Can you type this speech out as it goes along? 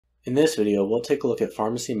In this video, we'll take a look at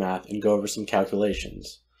pharmacy math and go over some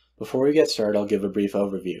calculations. Before we get started, I'll give a brief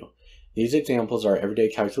overview. These examples are everyday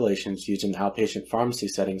calculations used in outpatient pharmacy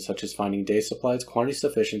settings such as finding day supplies, quantity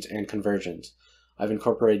sufficiency, and conversions. I've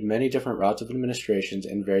incorporated many different routes of administrations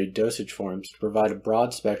and varied dosage forms to provide a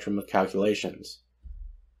broad spectrum of calculations.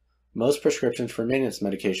 Most prescriptions for maintenance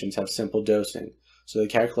medications have simple dosing, so the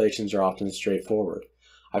calculations are often straightforward.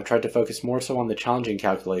 I've tried to focus more so on the challenging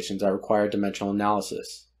calculations that require dimensional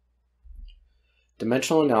analysis.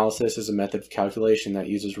 Dimensional analysis is a method of calculation that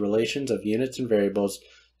uses relations of units and variables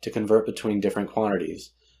to convert between different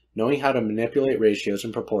quantities. Knowing how to manipulate ratios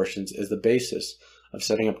and proportions is the basis of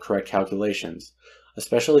setting up correct calculations,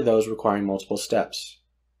 especially those requiring multiple steps.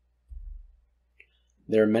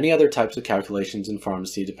 There are many other types of calculations in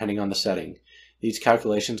pharmacy depending on the setting. These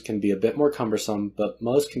calculations can be a bit more cumbersome, but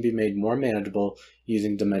most can be made more manageable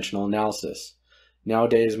using dimensional analysis.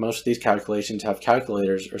 Nowadays, most of these calculations have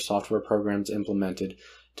calculators or software programs implemented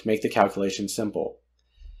to make the calculation simple.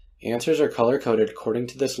 Answers are color-coded according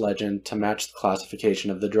to this legend to match the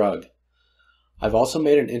classification of the drug. I've also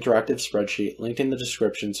made an interactive spreadsheet linked in the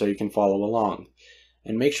description so you can follow along.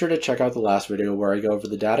 And make sure to check out the last video where I go over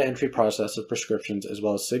the data entry process of prescriptions as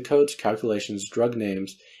well as SIG codes, calculations, drug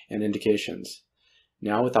names, and indications.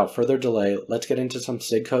 Now, without further delay, let's get into some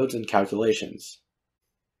SIG codes and calculations.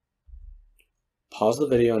 Pause the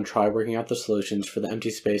video and try working out the solutions for the empty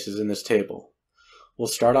spaces in this table. We'll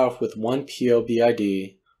start off with 1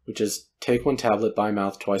 POBID, which is take 1 tablet by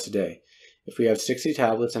mouth twice a day. If we have 60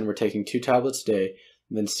 tablets and we're taking 2 tablets a day,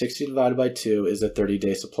 then 60 divided by 2 is a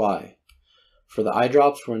 30-day supply. For the eye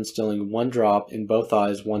drops, we're instilling 1 drop in both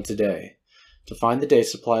eyes once a day. To find the day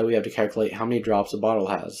supply, we have to calculate how many drops a bottle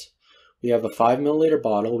has. We have a 5 milliliter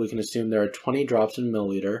bottle. We can assume there are 20 drops in a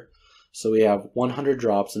milliliter, so we have 100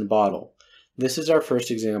 drops in a bottle. This is our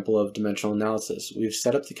first example of dimensional analysis. We've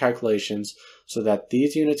set up the calculations so that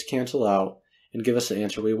these units cancel out and give us the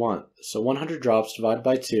answer we want. So 100 drops divided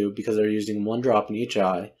by 2, because they're using 1 drop in each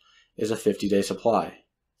eye, is a 50-day supply.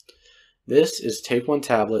 This is take 1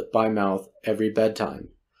 tablet by mouth every bedtime.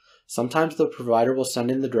 Sometimes the provider will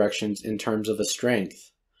send in the directions in terms of a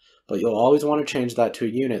strength, but you'll always want to change that to a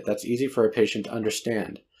unit that's easy for a patient to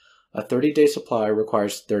understand. A 30-day supply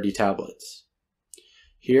requires 30 tablets.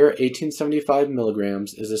 Here, 1875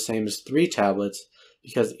 milligrams is the same as 3 tablets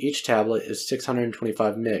because each tablet is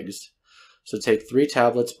 625 mg. So take 3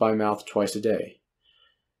 tablets by mouth twice a day.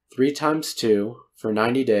 3 times 2 for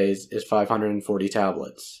 90 days is 540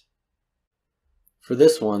 tablets. For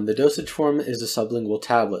this one, the dosage form is a sublingual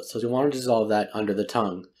tablet, so you want to dissolve that under the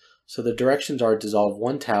tongue. So the directions are dissolve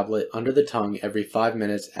 1 tablet under the tongue every 5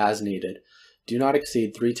 minutes as needed. Do not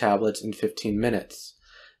exceed 3 tablets in 15 minutes.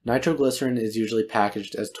 Nitroglycerin is usually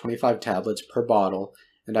packaged as 25 tablets per bottle,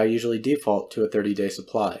 and I usually default to a 30-day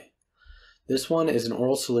supply. This one is an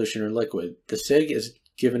oral solution or liquid. The SIG is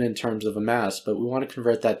given in terms of a mass, but we want to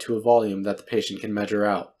convert that to a volume that the patient can measure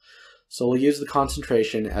out. So we'll use the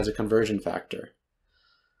concentration as a conversion factor.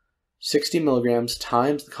 60 milligrams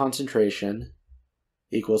times the concentration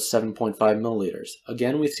equals 7.5 milliliters.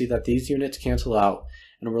 Again, we see that these units cancel out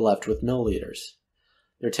and we're left with milliliters.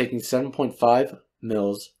 They're taking 7.5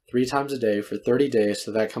 mils 3 times a day for 30 days,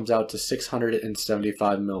 so that comes out to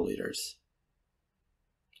 675 milliliters.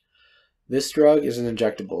 This drug is an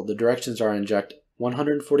injectable. The directions are inject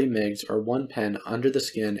 140 mg or 1 pen under the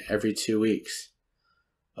skin every 2 weeks.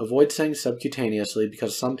 Avoid saying subcutaneously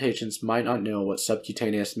because some patients might not know what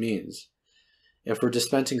subcutaneous means. If we're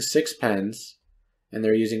dispensing 6 pens and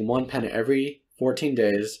they're using 1 pen every 14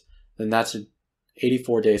 days, then that's an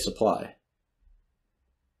 84-day supply.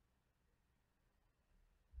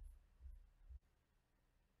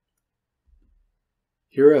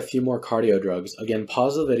 Here are a few more cardio drugs. Again,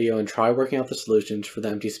 pause the video and try working out the solutions for the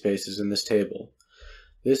empty spaces in this table.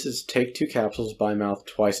 This is take 2 capsules by mouth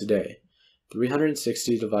twice a day.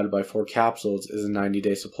 360 divided by 4 capsules is a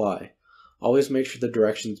 90-day supply. Always make sure the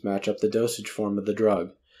directions match up the dosage form of the drug.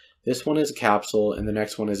 This one is a capsule and the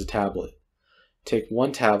next one is a tablet. Take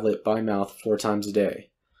 1 tablet by mouth 4 times a day.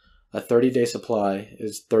 A 30-day supply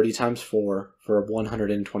is 30 times 4 for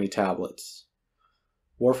 120 tablets.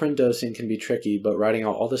 Warfarin dosing can be tricky, but writing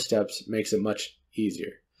out all the steps makes it much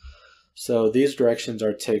easier. So these directions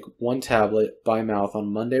are take 1 tablet by mouth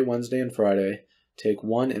on Monday, Wednesday, and Friday. Take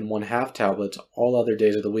 1 and 1/2 tablets all other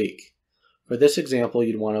days of the week. For this example,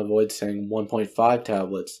 you'd want to avoid saying 1.5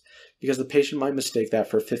 tablets because the patient might mistake that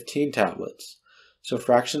for 15 tablets. So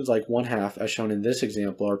fractions like 1/2, as shown in this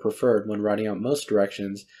example, are preferred when writing out most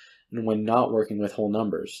directions and when not working with whole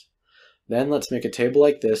numbers. Then let's make a table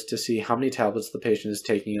like this to see how many tablets the patient is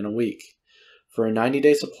taking in a week. For a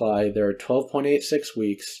 90-day supply, there are 12.86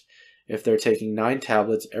 weeks, If they're taking 9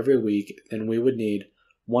 tablets every week, then we would need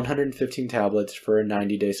 115 tablets for a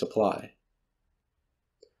 90-day supply.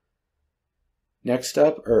 Next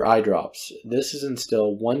up are eye drops. This is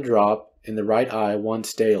instill 1 drop in the right eye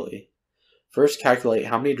once daily. First, calculate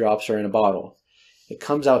how many drops are in a bottle. It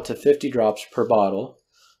comes out to 50 drops per bottle,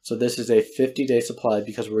 so this is a 50-day supply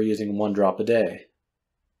because we're using 1 drop a day.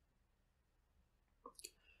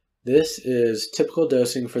 This is typical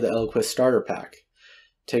dosing for the Eliquis starter pack.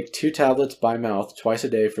 Take 2 tablets by mouth twice a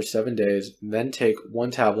day for 7 days, then take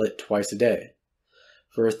 1 tablet twice a day.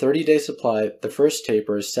 For a 30-day supply, the first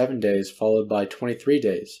taper is 7 days followed by 23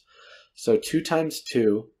 days. So 2 times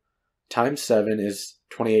 2 times 7 is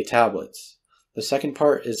 28 tablets. The second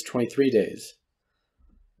part is 23 days.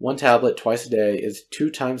 1 tablet twice a day is 2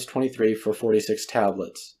 times 23 for 46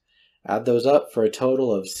 tablets. Add those up for a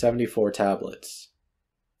total of 74 tablets.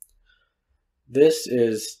 This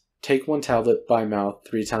is take 1 tablet by mouth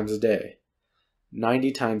 3 times a day.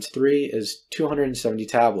 90 times 3 is 270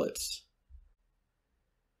 tablets.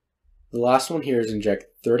 The last one here is inject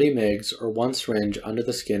 30 mg or 1 syringe under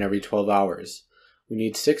the skin every 12 hours. We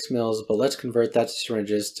need 6 mils, but let's convert that to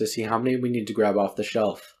syringes to see how many we need to grab off the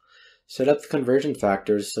shelf. Set up the conversion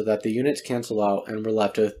factors so that the units cancel out and we're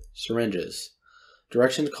left with syringes.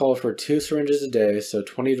 Directions call for 2 syringes a day, so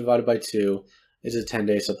 20 divided by 2 is a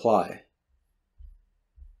 10-day supply.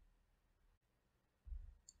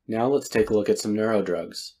 Now let's take a look at some neuro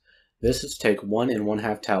drugs. This is take 1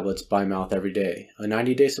 1/2 tablets by mouth every day. A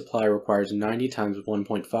 90-day supply requires 90 times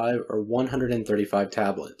 1.5 or 135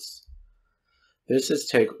 tablets. This is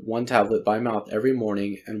take 1 tablet by mouth every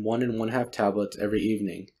morning and 1 1/2 tablets every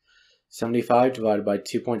evening. 75 divided by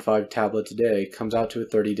 2.5 tablets a day comes out to a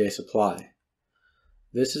 30-day supply.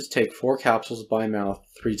 This is take 4 capsules by mouth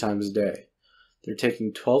 3 times a day. They're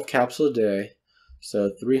taking 12 capsules a day,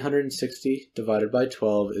 so 360 divided by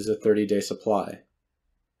 12 is a 30-day supply.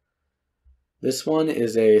 This one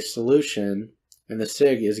is a solution, and the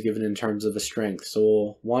sig is given in terms of a strength, so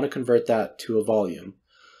we'll want to convert that to a volume.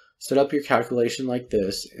 Set up your calculation like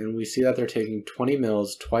this, and we see that they're taking 20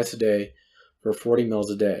 mils twice a day for 40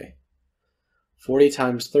 mils a day. 40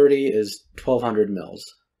 times 30 is 1200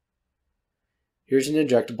 mils. Here's an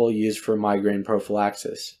injectable used for migraine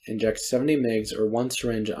prophylaxis. Inject 70 mg or 1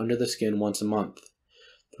 syringe under the skin once a month.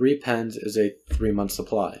 3 pens is a 3-month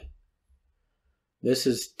supply. This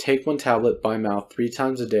is take 1 tablet by mouth 3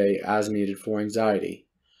 times a day as needed for anxiety.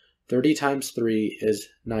 30 times 3 is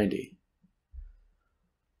 90.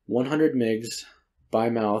 100 mg by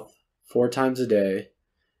mouth 4 times a day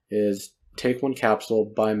is take 1 capsule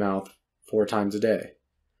by mouth 4 times a day.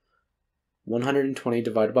 120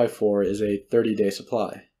 divided by 4 is a 30-day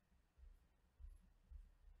supply.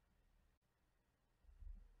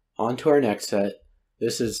 On to our next set.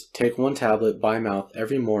 This is take 1 tablet by mouth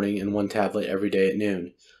every morning and 1 tablet every day at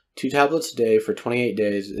noon. 2 tablets a day for 28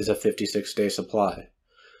 days is a 56-day supply.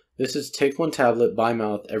 This is take 1 tablet by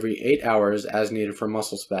mouth every 8 hours as needed for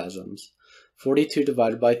muscle spasms. 42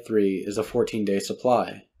 divided by 3 is a 14-day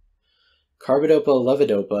supply. Carbidopa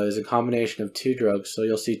Levodopa is a combination of 2 drugs, so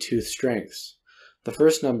you'll see 2 strengths. The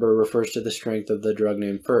first number refers to the strength of the drug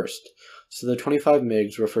named first, so the 25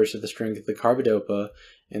 mg refers to the strength of the carbidopa,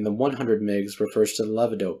 and the 100 mg refers to the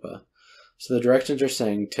levodopa. So the directions are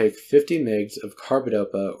saying take 50 mg of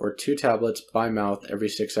carbidopa or 2 tablets by mouth every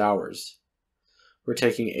 6 hours. We're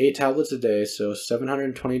taking 8 tablets a day, so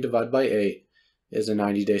 720 divided by 8 is a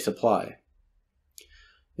 90-day supply.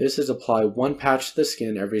 This is apply 1 patch to the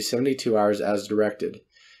skin every 72 hours as directed.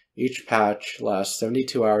 Each patch lasts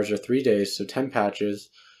 72 hours or 3 days, so 10 patches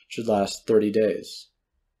should last 30 days.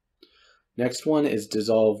 Next one is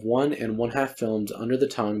dissolve 1 1/2 films under the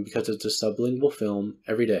tongue because it's a sublingual film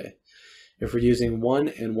every day. If we're using 1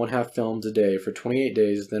 1/2 films a day for 28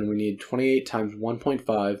 days, then we need 28 times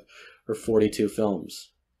 1.5 or 42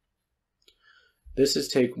 films. This is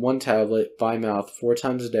take 1 tablet by mouth 4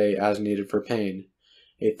 times a day as needed for pain.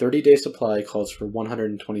 A 30-day supply calls for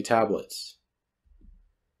 120 tablets.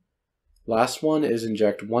 Last one is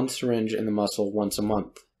inject 1 syringe in the muscle once a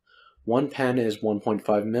month. 1 pen is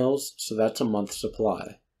 1.5 mils, so that's a month's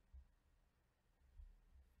supply.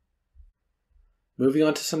 Moving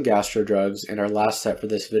on to some gastro drugs and our last set for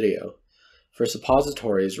this video. For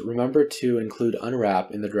suppositories, remember to include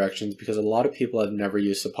unwrap in the directions because a lot of people have never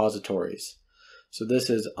used suppositories. So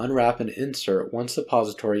this is unwrap and insert 1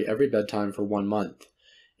 suppository every bedtime for 1 month.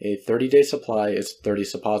 A 30-day supply is 30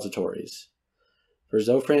 suppositories. For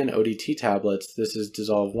Zofran ODT tablets, this is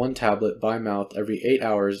dissolve 1 tablet by mouth every 8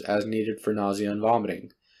 hours as needed for nausea and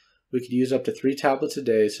vomiting. We could use up to 3 tablets a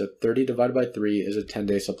day, so 30 divided by 3 is a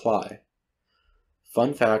 10-day supply.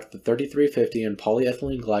 Fun fact, the 3350 in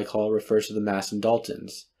polyethylene glycol refers to the mass in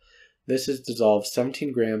Daltons. This is dissolve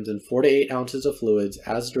 17 grams in 4 to 8 ounces of fluids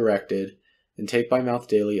as directed and take by mouth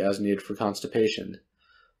daily as needed for constipation.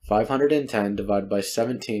 510 divided by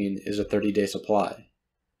 17 is a 30-day supply.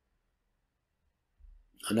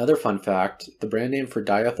 Another fun fact, the brand name for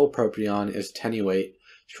diethylpropion is Tenuate,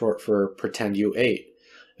 short for pretend you ate.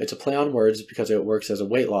 It's a play on words because it works as a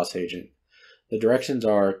weight loss agent. The directions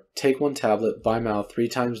are, take 1 tablet by mouth 3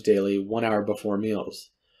 times daily, 1 hour before meals.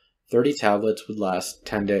 30 tablets would last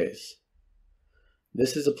 10 days.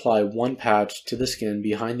 This is apply 1 patch to the skin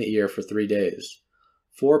behind the ear for 3 days.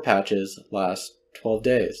 4 patches last 12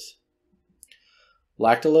 days.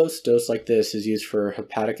 Lactylose dose like this is used for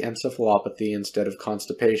hepatic encephalopathy instead of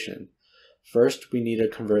constipation. First, we need to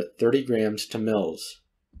convert 30 grams to mils.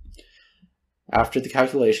 After the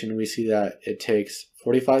calculation, we see that it takes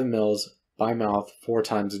 45 mils by mouth 4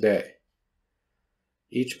 times a day.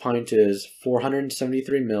 Each pint is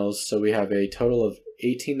 473 mils, so we have a total of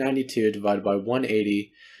 1892 divided by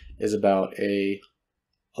 180 is about a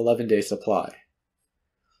 11-day supply.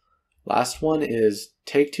 Last one is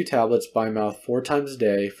take 2 tablets by mouth 4 times a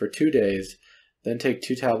day for 2 days, then take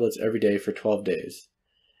 2 tablets every day for 12 days.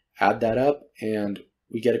 Add that up and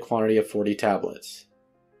we get a quantity of 40 tablets.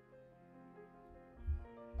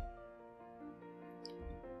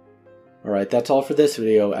 Alright, that's all for this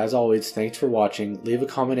video. As always, thanks for watching. Leave a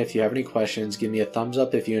comment if you have any questions, give me a thumbs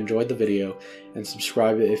up if you enjoyed the video, and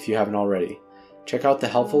subscribe if you haven't already. Check out the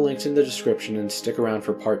helpful links in the description and stick around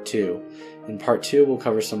for part 2. In part 2, we'll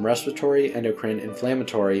cover some respiratory, endocrine,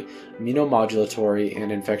 inflammatory, immunomodulatory,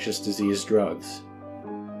 and infectious disease drugs.